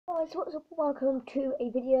Guys, what's up? Welcome to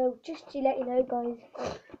a video. Just to let you know, guys,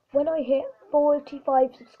 when I hit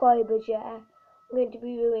 45 subscribers, I'm going to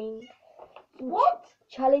be doing some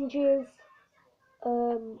challenges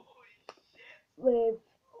with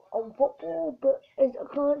on football, but as I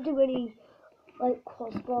can't do any like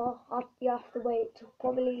crossbar, you have to wait till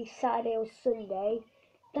probably Saturday or Sunday.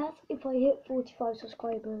 That's if I hit 45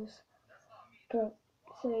 subscribers. But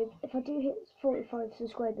so if I do hit 45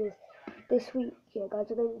 subscribers this week, guys,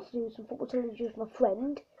 I'm going to do some football challenges with my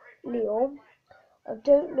friend Leon. I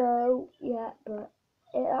don't know yet, but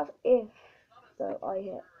that's if I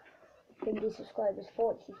hit 50 subscribers,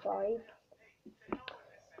 45.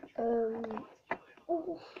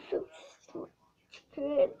 Oh, so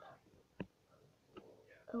stupid.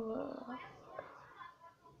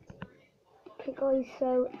 Okay, guys,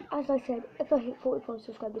 so as I said, if I hit 45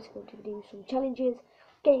 subscribers, I'm going to do some challenges,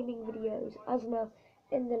 gaming videos. As now,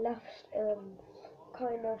 in the last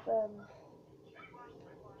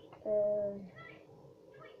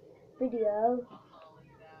video,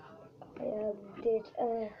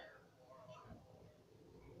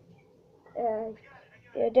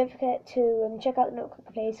 don't forget to check out the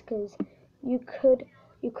Notebook Place, because you could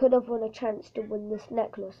have won a chance to win this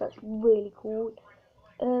necklace. That's really cool.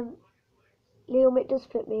 Liam, it does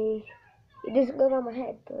fit me. It doesn't go around my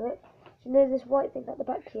head, but you know this white thing at the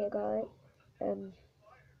back here, guys.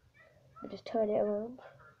 I just turn it around.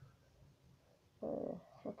 Where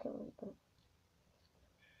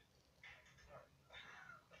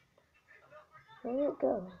did it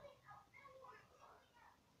go?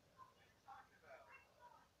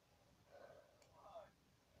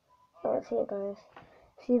 Oh, let's see it, guys.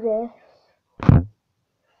 See this?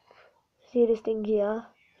 See this thing here?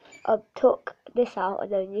 I took this out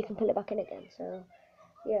and then you can put it back in again, so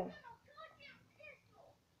yeah.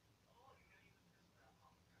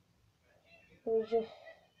 We just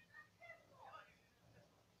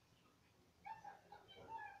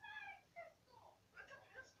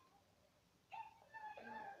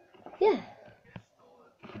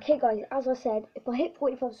okay, guys, as I said, if I hit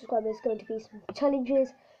 45 subscribers, there's going to be some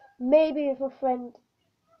challenges, maybe with my friend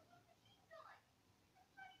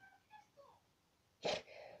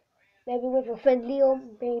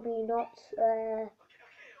Leon, maybe not.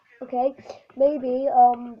 Okay, maybe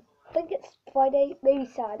I think it's Friday, maybe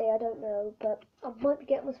Saturday, I don't know, but I might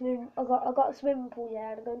get my swimming. I got a swimming pool,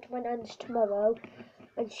 and I'm going to my nan's tomorrow,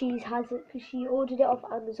 and she has it because she ordered it off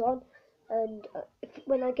Amazon, and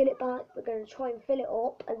when I get it back, we're going to try and fill it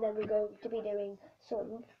up, and then we're going to be doing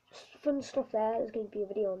some fun stuff there. There's going to be a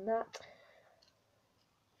video on that.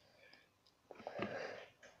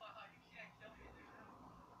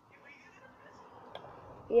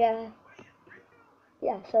 Yeah,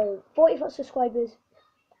 so 45 subscribers,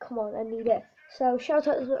 come on, I need it. So shout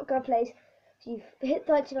out to the Notebook Place. So you've hit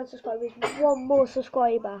 39 subscribers, one more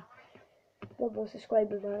subscriber,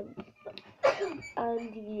 man.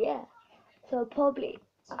 And yeah, so probably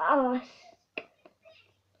ask,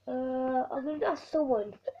 I'm gonna ask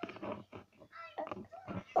someone.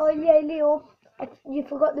 Oh yeah, Leo, you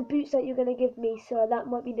forgot the boots that you're gonna give me, so that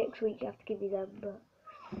might be next week. You have to give me them, but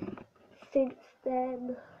since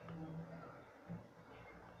then,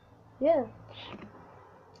 yeah.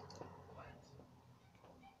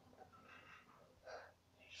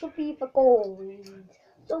 Something for gold.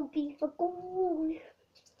 Something for gold.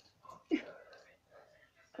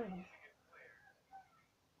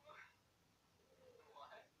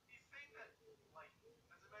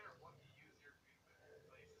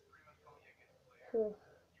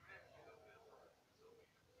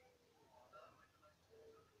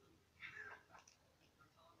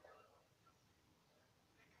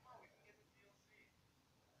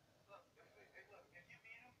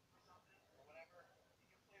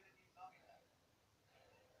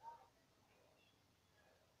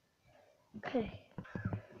 Okay,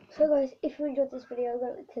 so guys, if you enjoyed this video,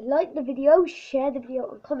 remember to like the video, share the video,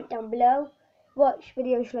 and comment down below what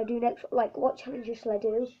video should I do next, like what challenges should I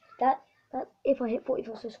do. That's if I hit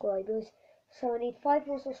 44 subscribers. So I need 5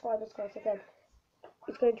 more subscribers, guys. Again,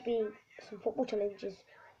 it's going to be some football challenges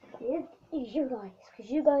with you guys,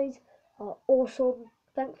 because you guys are awesome.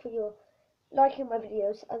 Thanks for your liking my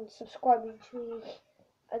videos and subscribing to me,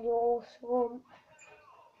 and you're awesome.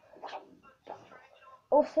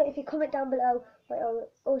 Also, if you comment down below, I'll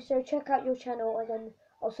also check out your channel, and then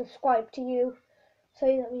I'll subscribe to you. So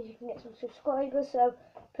that means you can get some subscribers. So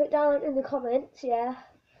put down in the comments,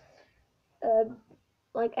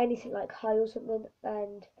 like anything like hi or something,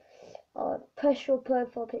 and press your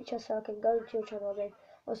profile picture so I can go to your channel, and then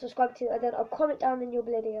I'll subscribe to you, and then I'll comment down in your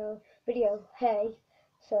video, hey.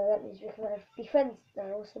 So that means we can be friends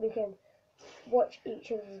now, so we can watch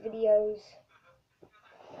each other's videos.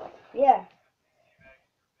 Yeah.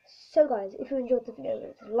 So guys, if you enjoyed the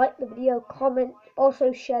video, like the video, comment,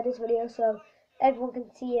 also share this video so everyone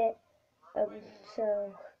can see it.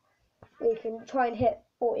 So we can try and hit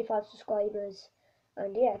 45 subscribers.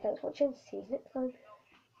 And yeah, thanks for watching. See you next time.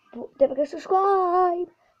 Don't forget to subscribe.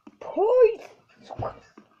 Peace.